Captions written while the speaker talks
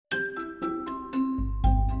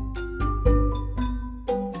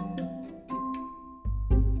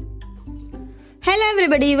Hello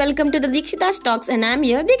everybody, welcome to the Dikshita's Talks and I'm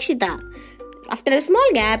here Dikshita. After a small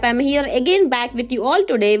gap, I'm here again back with you all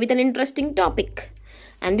today with an interesting topic.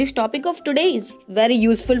 And this topic of today is very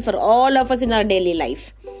useful for all of us in our daily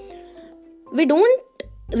life. We don't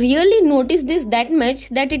really notice this that much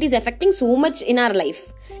that it is affecting so much in our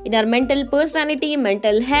life. In our mental personality,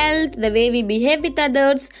 mental health, the way we behave with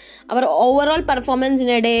others, our overall performance in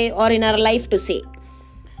a day or in our life to say.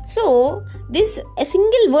 So, this a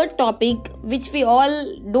single word topic which we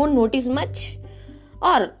all don't notice much,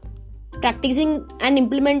 or practicing and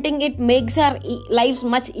implementing it makes our lives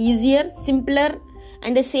much easier, simpler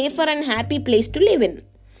and a safer and happy place to live in.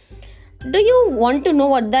 Do you want to know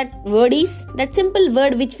what that word is? That simple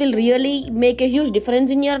word which will really make a huge difference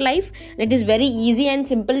in your life. It is very easy and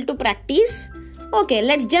simple to practice. Okay,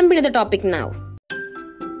 let's jump into the topic now.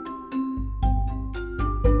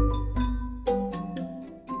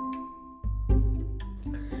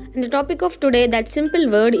 And the topic of today, that simple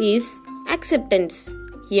word is acceptance.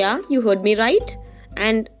 Yeah, you heard me right.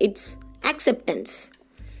 And it's acceptance.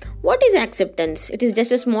 What is acceptance? It is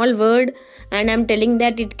just a small word and I'm telling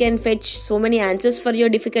that it can fetch so many answers for your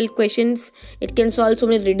difficult questions. It can solve so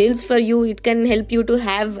many riddles for you. It can help you to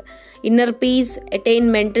have inner peace,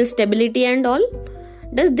 attain mental stability and all.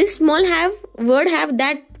 Does this small word have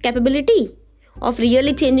that capability of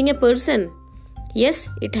really changing a person? Yes,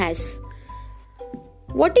 it has.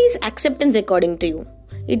 What is acceptance according to you?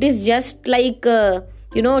 It is just like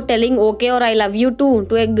telling okay or I love you too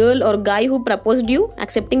to a girl or guy who proposed you,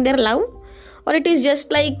 accepting their love, or it is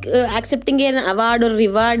just like accepting an award or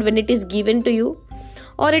reward when it is given to you,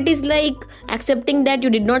 or it is like accepting that you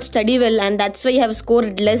did not study well and that's why you have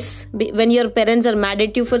scored less when your parents are mad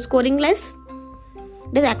at you for scoring less.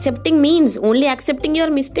 Does accepting means only accepting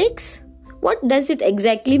your mistakes? What does it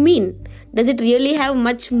exactly mean? Does it really have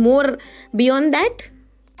much more beyond that?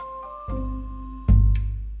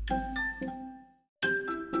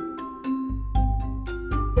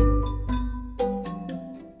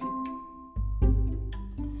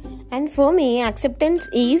 And for me, acceptance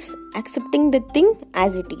is accepting the thing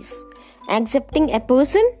as it is. Accepting a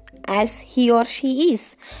person as he or she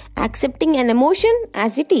is. Accepting an emotion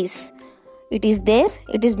as it is. It is there,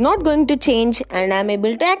 it is not going to change and I am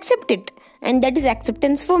able to accept it. And that is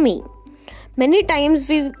acceptance for me. Many times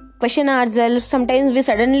we question ourselves, sometimes we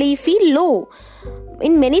suddenly feel low.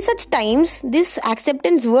 In many such times, this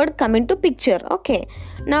acceptance word come into picture. Okay,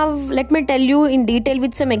 now let me tell you in detail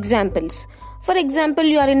with some examples. For example,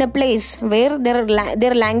 you are in a place where their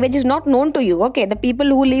language is not known to you. Okay, the people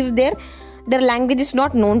who live there, their language is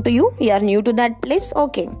not known to you. You are new to that place.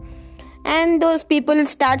 Okay. And those people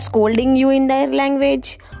start scolding you in their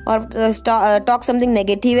language or talk something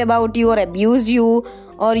negative about you or abuse you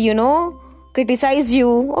or, criticize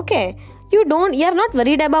you. Okay. You are not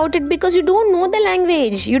worried about it because you don't know the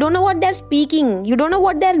language. You don't know what they're speaking. You don't know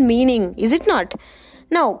what they're meaning. Is it not?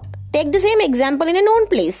 Now, take the same example in a known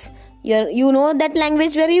place. You know that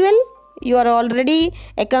language very well. You are already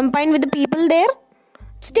accompanied with the people there.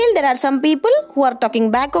 Still, there are some people who are talking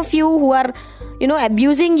back of you, who are,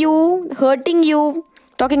 abusing you, hurting you,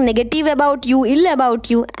 talking negative about you, ill about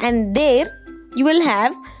you. And there, you will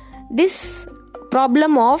have this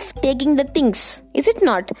problem of taking the things. Is it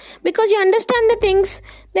not? Because you understand the things,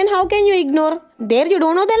 then how can you ignore? There you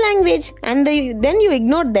don't know the language and then you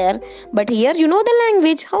ignore there. But here you know the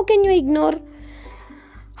language. How can you ignore?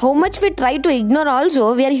 How much we try to ignore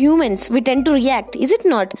also, we are humans. We tend to react. Is it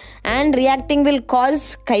not? And reacting will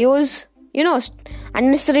cause chaos,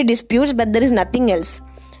 unnecessary disputes, but there is nothing else.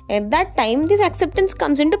 At that time, this acceptance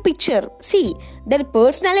comes into picture. See, their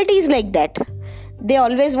personality is like that. They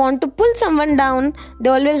always want to pull someone down. They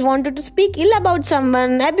always wanted to speak ill about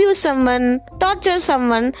someone, abuse someone, torture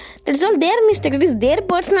someone. That is all their mistake. It is their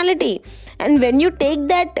personality. And when you take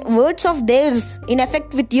that words of theirs in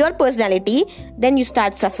effect with your personality, then you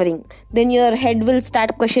start suffering. Then your head will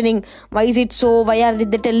start questioning, why is it so? Why are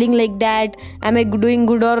they telling like that? Am I doing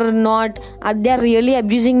good or not? Are they really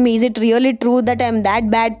abusing me? Is it really true that I am that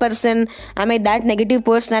bad person? Am I that negative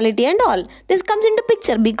personality and all? This comes into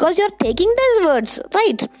picture because you are taking these words,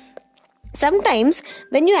 right? Sometimes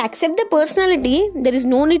when you accept the personality, there is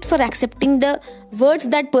no need for accepting the words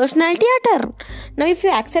that personality utter. Now if you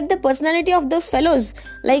accept the personality of those fellows,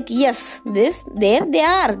 like yes, they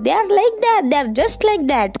are like that, they are just like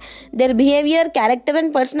that. Their behavior, character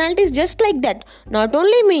and personality is just like that. Not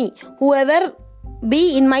only me, whoever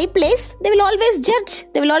be in my place, they will always judge,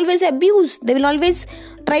 they will always abuse, they will always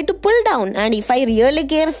try to pull down. And if I really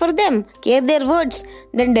care for them, care their words,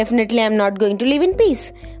 then definitely I am not going to live in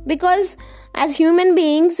peace. Because As human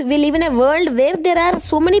beings, we live in a world where there are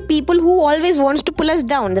so many people who always wants to pull us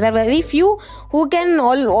down. There are very few who can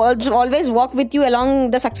always walk with you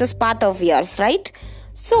along the success path of yours, right?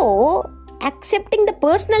 So accepting the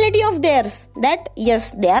personality of theirs, that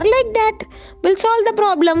yes, they are like that, will solve the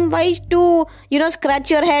problem. Why to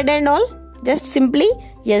scratch your head and all? Just simply,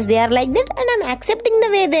 yes, they are like that, and I'm accepting the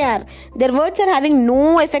way they are. Their words are having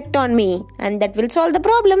no effect on me, and that will solve the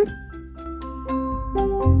problem.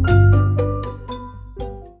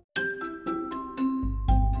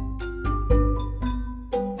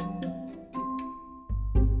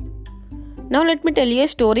 Now let me tell you a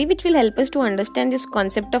story which will help us to understand this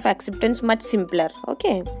concept of acceptance much simpler.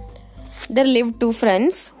 Okay. There lived two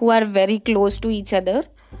friends who are very close to each other.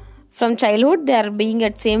 From childhood they are being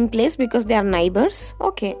at same place because they are neighbors.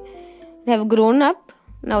 Okay. They have grown up.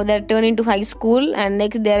 Now they are turned into high school, and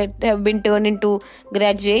next they have been turned into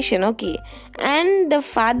graduation. Okay. And the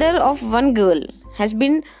father of one girl has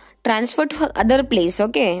been transferred to other place.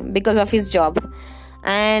 Okay. Because of his job.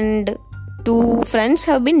 And two friends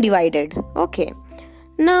have been divided. Okay.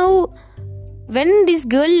 Now when this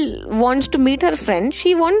girl wants to meet her friend,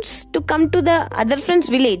 she wants to come to the other friend's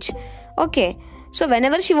village. Okay. So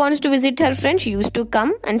whenever she wants to visit her friend, she used to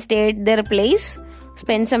come and stay at their place,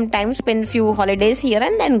 spend some time, spend few holidays here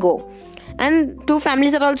and then go. And two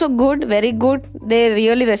families are also good, very good. They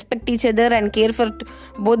really respect each other and care for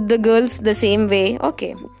both the girls the same way.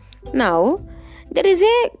 Okay. Now there is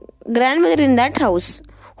a grandmother in that house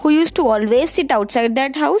who used to always sit outside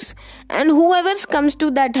that house, and whoever comes to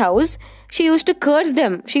that house, she used to curse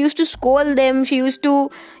them, she used to scold them, she used to,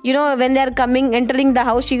 when they are entering the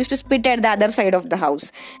house, she used to spit at the other side of the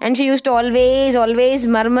house, and she used to always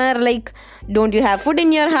murmur like, don't you have food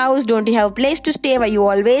in your house, don't you have place to stay, why you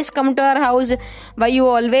always come to our house, why you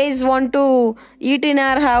always want to eat in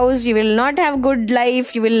our house, you will not have good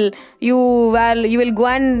life, you will go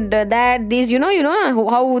and that, these,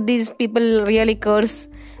 how these people really curse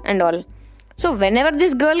and all. So whenever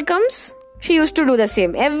this girl comes, she used to do the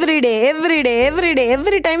same every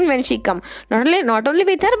time when she come. Not only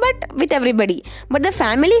with her, but with everybody. But the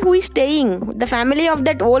family who is staying, the family of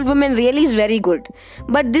that old woman really is very good.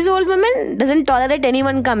 But this old woman doesn't tolerate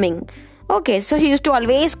anyone coming. Okay, so she used to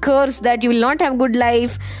always curse that you will not have good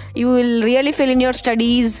life, you will really fail in your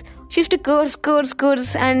studies. She used to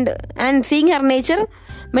curse, and seeing her nature,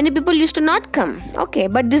 many people used to not come. Okay,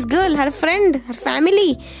 but this girl, her friend, her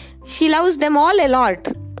family, she loves them all a lot.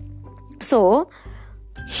 So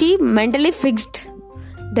she mentally fixed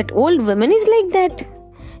that old woman is like that.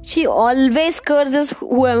 She always curses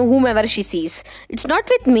whomever she sees. It's not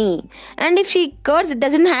with me. And if she curses, it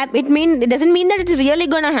doesn't mean that it's really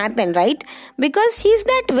gonna happen, right? Because she's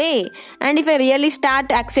that way. And if I really start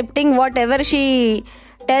accepting whatever she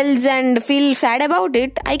tells and feel sad about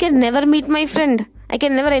it, I can never meet my friend. I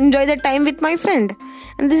can never enjoy the time with my friend.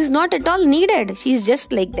 And this is not at all needed. She's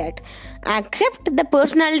just like that. Accept the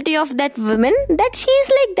personality of that woman, that she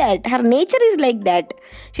is like that. Her nature is like that.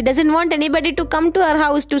 She doesn't want anybody to come to her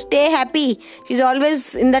house to stay happy. She's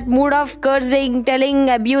always in that mood of cursing, telling,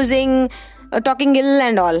 abusing, talking ill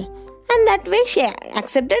and all. And that way she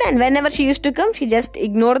accepted, and whenever she used to come, she just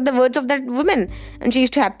ignored the words of that woman. And she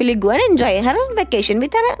used to happily go and enjoy her vacation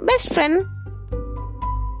with her best friend.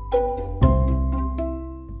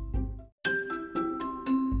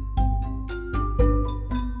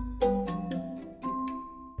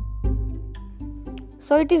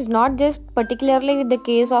 So it is not just particularly with the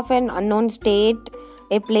case of an unknown state,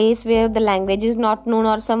 a place where the language is not known,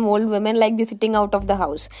 or some old women like this sitting out of the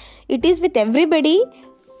house. It is with everybody,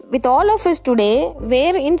 with all of us today,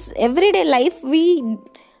 where in everyday life we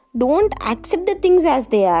don't accept the things as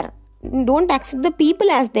they are. Don't accept the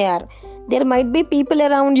people as they are. There might be people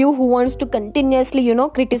around you who wants to continuously,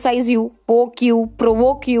 criticize you, poke you,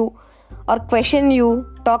 provoke you, or question you,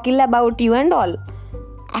 talk ill about you and all.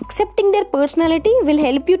 Accepting their personality will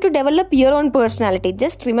help you to develop your own personality.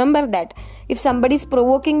 Just remember that. If somebody is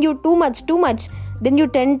provoking you too much, then you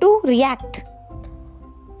tend to react.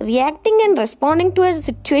 Reacting and responding to a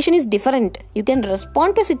situation is different. You can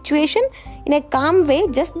respond to a situation in a calm way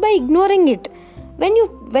just by ignoring it.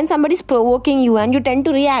 When somebody is provoking you and you tend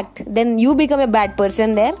to react, then you become a bad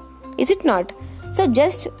person there. Is it not? So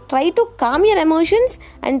just try to calm your emotions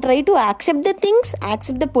and try to accept the things,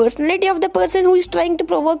 accept the personality of the person who is trying to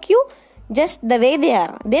provoke you, just the way they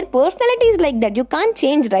are. Their personality is like that. You can't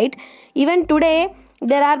change, right? Even today,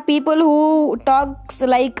 there are people who talks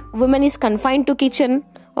like women is confined to kitchen.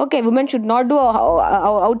 Okay, women should not do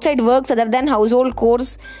outside works other than household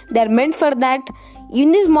chores. They are meant for that.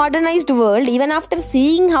 In this modernized world, even after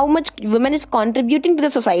seeing how much women is contributing to the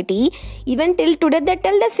society, even till today they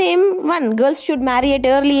tell the same one: girls should marry at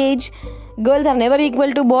early age, girls are never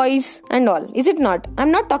equal to boys and all. Is it not? I'm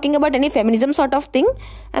not talking about any feminism sort of thing.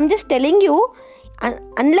 I'm just telling you,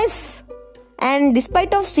 unless and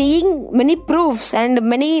despite of seeing many proofs and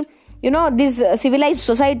many, this civilized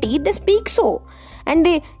society, they speak so. And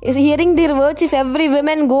hearing their words, if every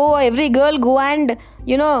girl go and,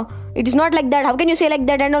 it is not like that, how can you say like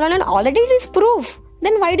that, and all, and already it is proof.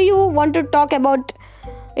 Then why do you want to talk about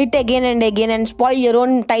it again and again and spoil your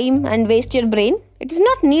own time and waste your brain? It is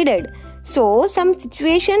not needed. So some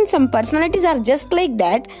situations, some personalities are just like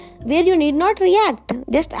that, where you need not react.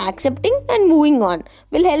 Just accepting and moving on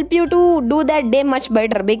will help you to do that day much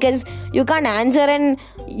better, because you can't answer and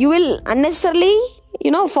you will unnecessarily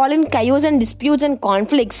fall in chaos and disputes and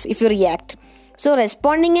conflicts if you react. So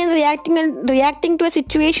responding and reacting to a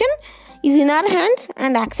situation is in our hands,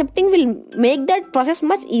 and accepting will make that process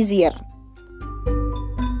much easier.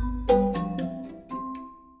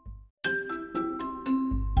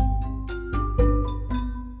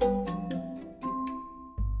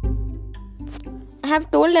 I have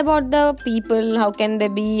told about the people, how can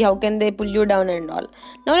they pull you down and all.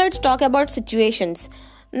 Now let's talk about situations.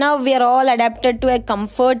 Now we are all adapted to a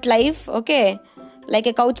comfort life, okay? Like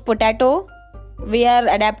a couch potato. We are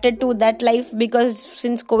adapted to that life because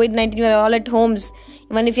since COVID-19 we are all at homes.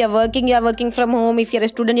 Even if you are working from home. If you are a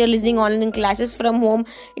student, you are listening online classes from home.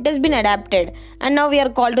 It has been adapted. And now we are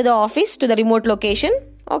called to the office, to the remote location.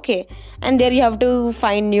 Okay, and there you have to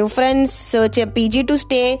find new friends, search a PG to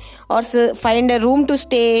stay, or find a room to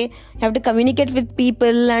stay. You have to communicate with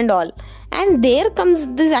people and all. And there comes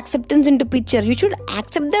this acceptance into picture. You should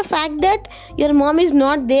accept the fact that your mom is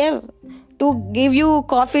not there to give you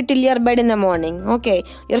coffee till your bed in the morning. Okay,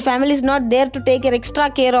 your family is not there to take extra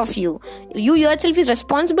care of you. You yourself is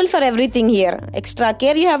responsible for everything here. Extra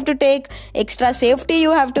care you have to take, extra safety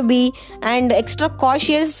you have to be, and extra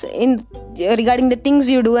cautious in regarding the things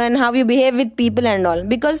you do and how you behave with people and all,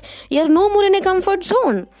 because you are no more in a comfort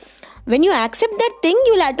zone. When you accept that thing,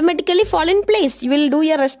 you will automatically fall in place. You will do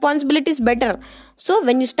your responsibilities better. So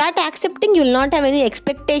when you start accepting, you will not have any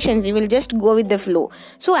expectations. You will just go with the flow.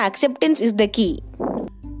 So acceptance is the key.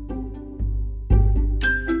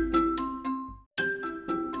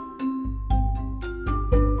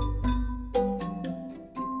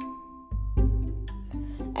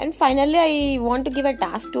 And finally, I want to give a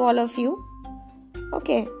task to all of you.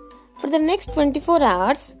 Okay, for the next 24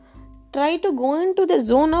 hours, try to go into the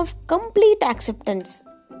zone of complete acceptance.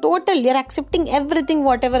 Total, you're accepting everything,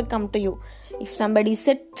 whatever come to you. If somebody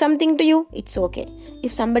said something to you, it's okay.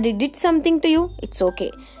 If somebody did something to you, it's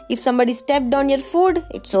okay. If somebody stepped on your food,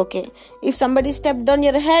 it's okay. If somebody stepped on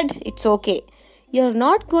your head, it's okay. You're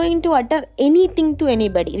not going to utter anything to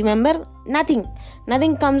anybody. Remember, nothing.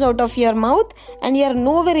 Nothing comes out of your mouth, and you are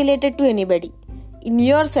nowhere related to anybody. In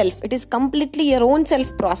yourself, it is completely your own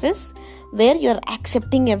self process where you're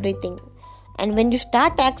accepting everything. And when you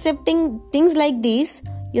start accepting things like this,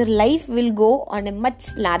 your life will go on a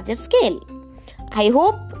much larger scale. I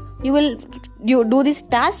hope you do this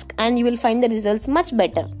task and you will find the results much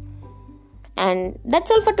better. And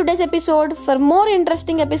that's all for today's episode. For more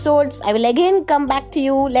interesting episodes, I will again come back to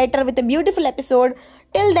you later with a beautiful episode.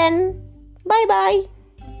 Till then, bye bye.